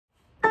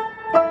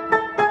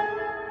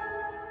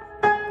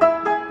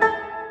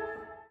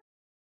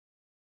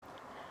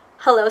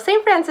Hello,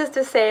 St. Francis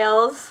de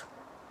Sales.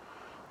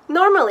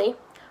 Normally,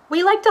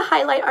 we like to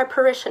highlight our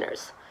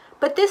parishioners,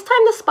 but this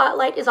time the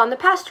spotlight is on the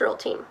pastoral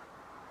team.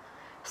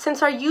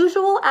 Since our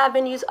usual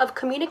avenues of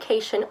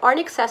communication aren't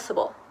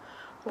accessible,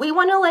 we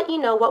want to let you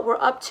know what we're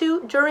up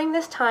to during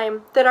this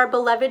time that our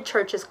beloved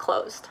church is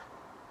closed.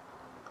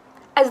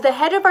 As the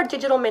head of our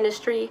digital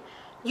ministry,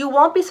 you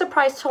won't be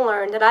surprised to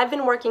learn that I've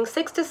been working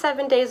 6 to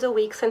 7 days a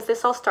week since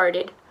this all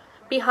started,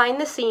 behind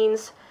the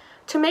scenes,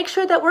 to make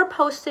sure that we're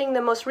posting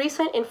the most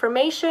recent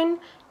information,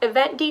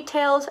 event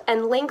details,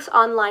 and links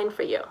online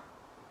for you.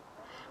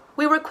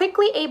 We were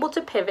quickly able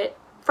to pivot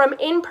from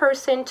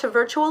in-person to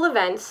virtual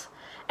events,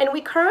 and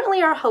we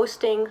currently are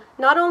hosting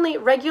not only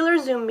regular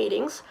Zoom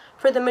meetings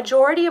for the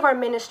majority of our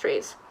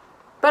ministries,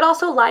 but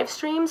also live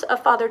streams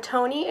of Father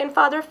Tony and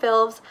Father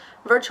Phil's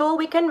virtual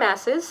weekend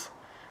masses,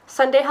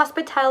 Sunday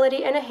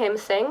hospitality and a hymn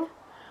sing,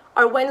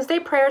 our Wednesday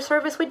prayer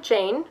service with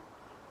Jane,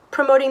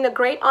 promoting the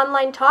great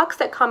online talks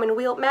that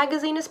Commonweal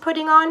magazine is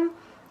putting on,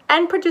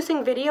 and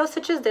producing videos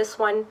such as this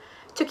one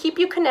to keep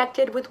you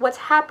connected with what's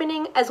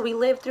happening as we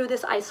live through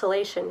this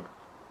isolation.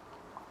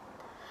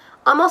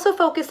 I'm also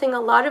focusing a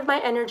lot of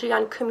my energy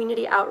on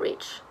community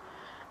outreach.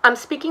 I'm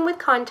speaking with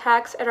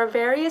contacts at our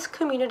various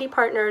community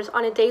partners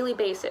on a daily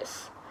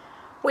basis,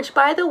 which,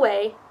 by the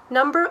way,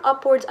 number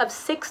upwards of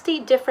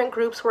 60 different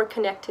groups we're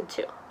connected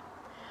to.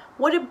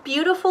 What a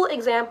beautiful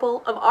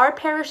example of our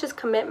parish's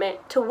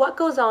commitment to what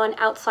goes on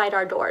outside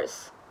our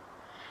doors.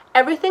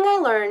 Everything I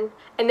learn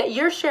and that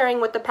you're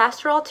sharing with the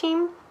pastoral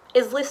team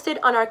is listed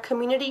on our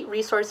community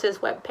resources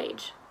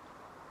webpage.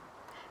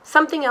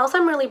 Something else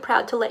I'm really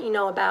proud to let you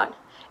know about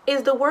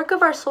is the work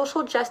of our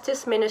social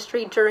justice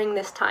ministry during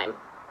this time.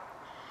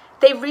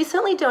 They've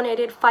recently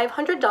donated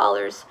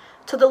 $500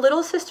 to the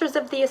Little Sisters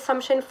of the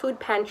Assumption Food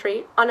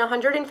Pantry on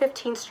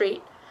 115th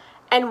Street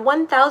and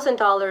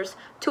 $1,000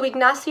 to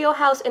Ignacio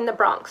House in the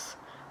Bronx,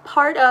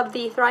 part of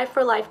the Thrive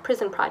for Life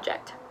prison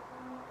project.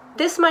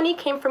 This money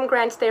came from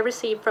grants they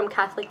received from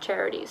Catholic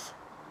charities.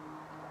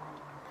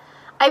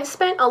 I've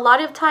spent a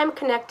lot of time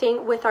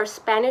connecting with our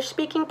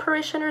Spanish-speaking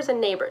parishioners and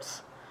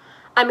neighbors.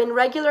 I'm in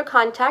regular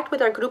contact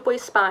with our Grupo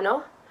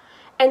Hispano,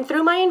 and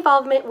through my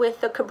involvement with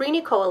the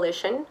Cabrini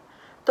Coalition,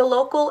 the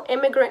local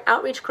immigrant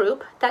outreach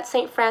group that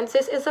St.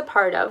 Francis is a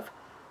part of,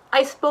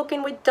 I've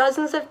spoken with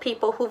dozens of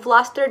people who've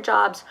lost their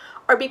jobs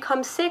or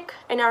become sick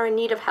and are in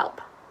need of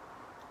help.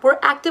 We're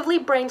actively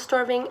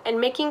brainstorming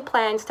and making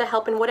plans to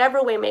help in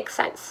whatever way makes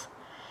sense.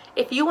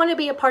 If you want to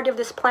be a part of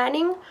this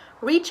planning,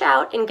 reach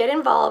out and get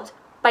involved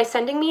by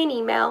sending me an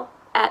email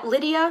at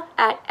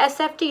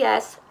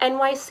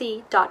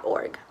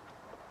lydia@sfdsnyc.org.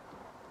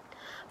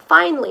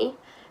 Finally,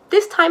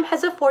 this time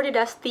has afforded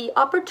us the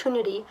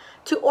opportunity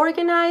to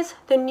organize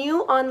the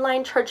new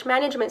online church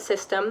management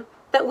system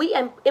that we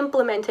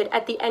implemented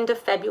at the end of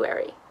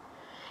February.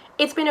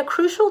 It's been a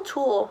crucial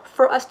tool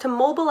for us to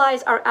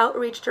mobilize our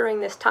outreach during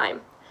this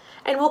time,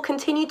 and we'll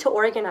continue to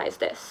organize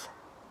this.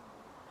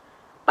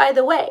 By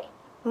the way,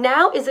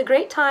 now is a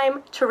great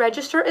time to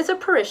register as a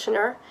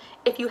parishioner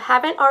if you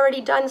haven't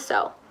already done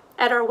so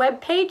at our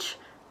webpage,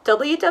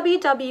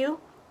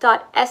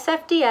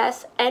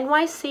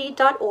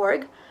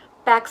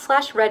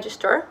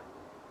 www.sfdsnyc.org/register,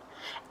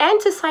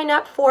 and to sign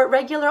up for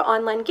regular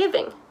online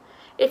giving,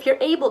 if you're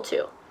able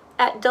to,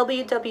 at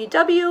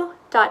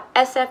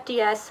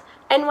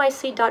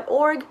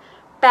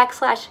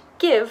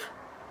www.sfdsnyc.org/give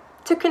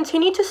to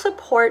continue to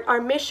support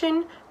our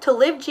mission to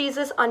live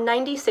Jesus on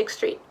 96th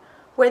Street,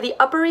 where the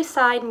Upper East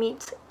Side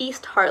meets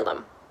East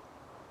Harlem.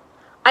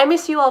 I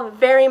miss you all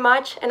very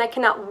much, and I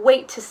cannot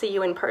wait to see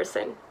you in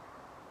person.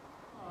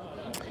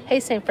 Hey,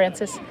 St.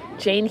 Francis,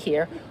 Jane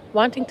here,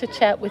 wanting to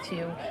chat with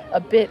you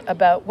a bit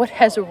about what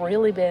has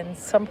really been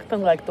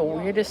something like the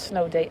weirdest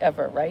snow day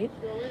ever, right?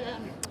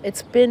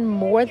 It's been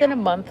more than a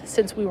month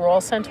since we were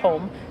all sent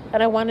home,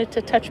 and I wanted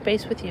to touch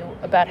base with you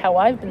about how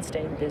I've been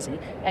staying busy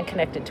and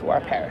connected to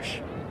our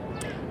parish.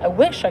 I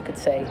wish I could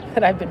say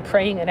that I've been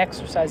praying and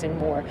exercising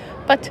more,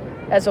 but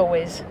as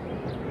always,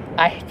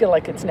 I feel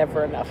like it's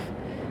never enough.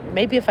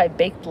 Maybe if I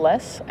baked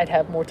less, I'd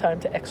have more time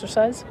to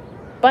exercise,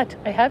 but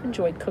I have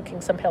enjoyed cooking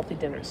some healthy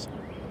dinners.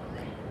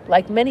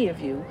 Like many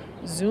of you,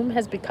 Zoom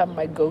has become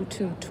my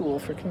go-to tool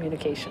for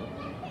communication.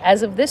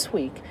 As of this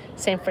week,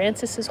 St.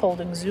 Francis is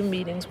holding Zoom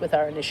meetings with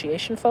our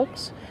initiation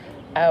folks,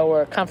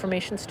 our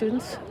confirmation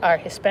students, our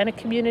Hispanic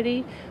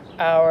community,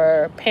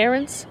 our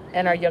parents,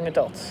 and our young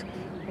adults.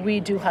 We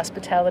do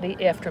hospitality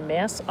after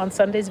Mass on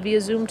Sundays via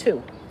Zoom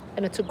too,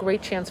 and it's a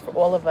great chance for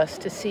all of us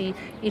to see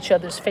each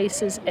other's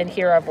faces and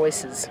hear our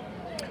voices.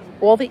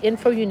 All the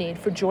info you need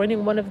for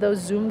joining one of those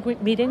Zoom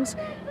meetings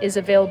is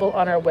available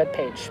on our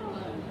webpage.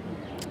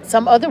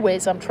 Some other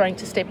ways I'm trying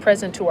to stay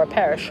present to our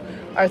parish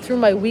are through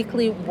my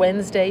weekly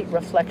Wednesday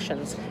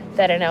reflections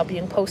that are now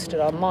being posted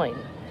online.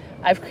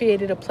 I've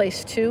created a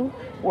place too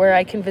where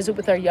I can visit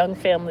with our young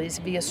families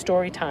via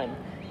story time.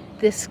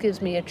 This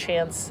gives me a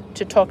chance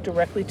to talk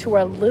directly to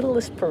our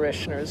littlest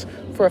parishioners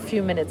for a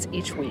few minutes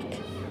each week.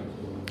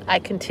 I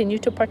continue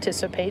to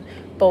participate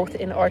both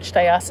in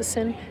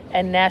archdiocesan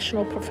and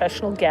national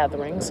professional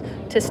gatherings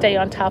to stay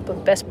on top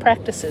of best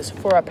practices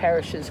for our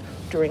parishes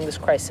during this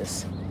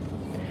crisis.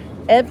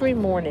 Every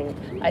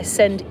morning, I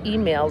send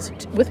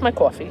emails with my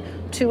coffee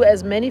to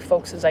as many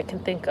folks as I can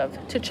think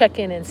of to check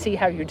in and see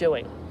how you're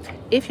doing.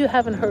 If you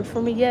haven't heard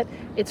from me yet,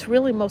 it's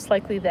really most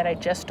likely that I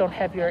just don't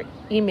have your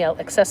email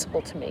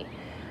accessible to me.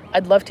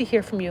 I'd love to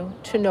hear from you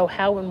to know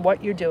how and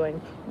what you're doing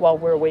while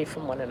we're away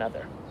from one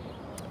another.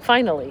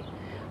 Finally,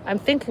 I'm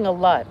thinking a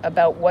lot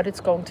about what it's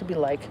going to be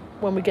like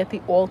when we get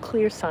the all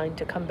clear sign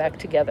to come back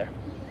together.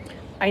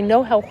 I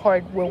know how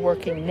hard we're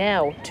working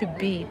now to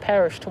be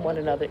parish to one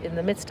another in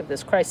the midst of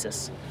this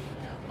crisis.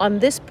 On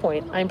this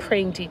point, I'm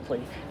praying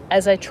deeply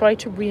as I try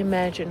to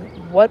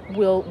reimagine what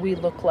will we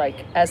look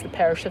like as the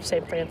parish of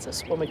St.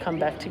 Francis when we come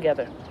back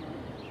together.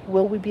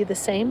 Will we be the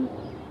same?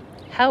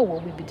 How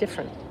will we be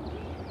different?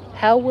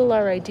 How will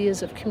our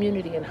ideas of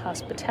community and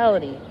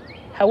hospitality,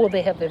 how will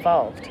they have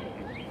evolved?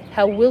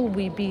 How will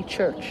we be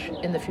church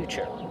in the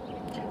future?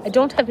 I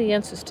don't have the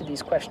answers to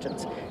these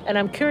questions, and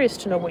I'm curious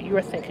to know what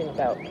you're thinking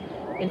about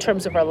in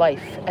terms of our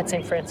life at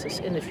St. Francis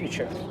in the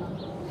future.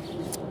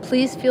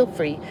 Please feel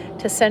free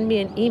to send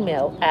me an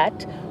email at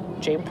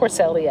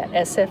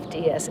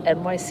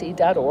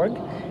janeporcelli@sfdsnyc.org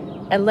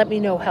and let me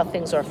know how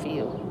things are for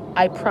you.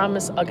 I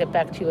promise I'll get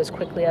back to you as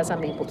quickly as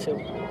I'm able to.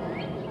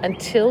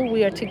 Until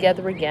we are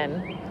together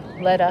again,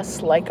 let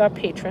us, like our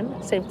patron,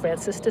 St.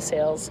 Francis de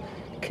Sales,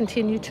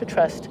 continue to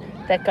trust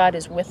that God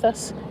is with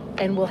us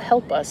and will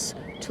help us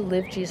to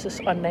live Jesus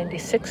on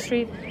 96th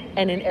Street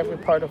and in every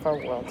part of our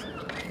world.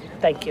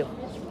 Thank you.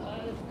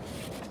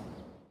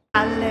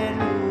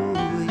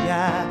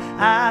 Alleluia,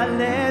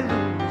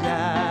 alleluia,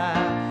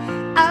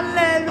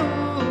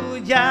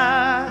 alleluia,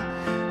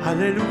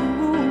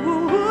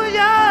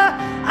 alleluia,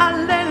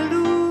 alleluia.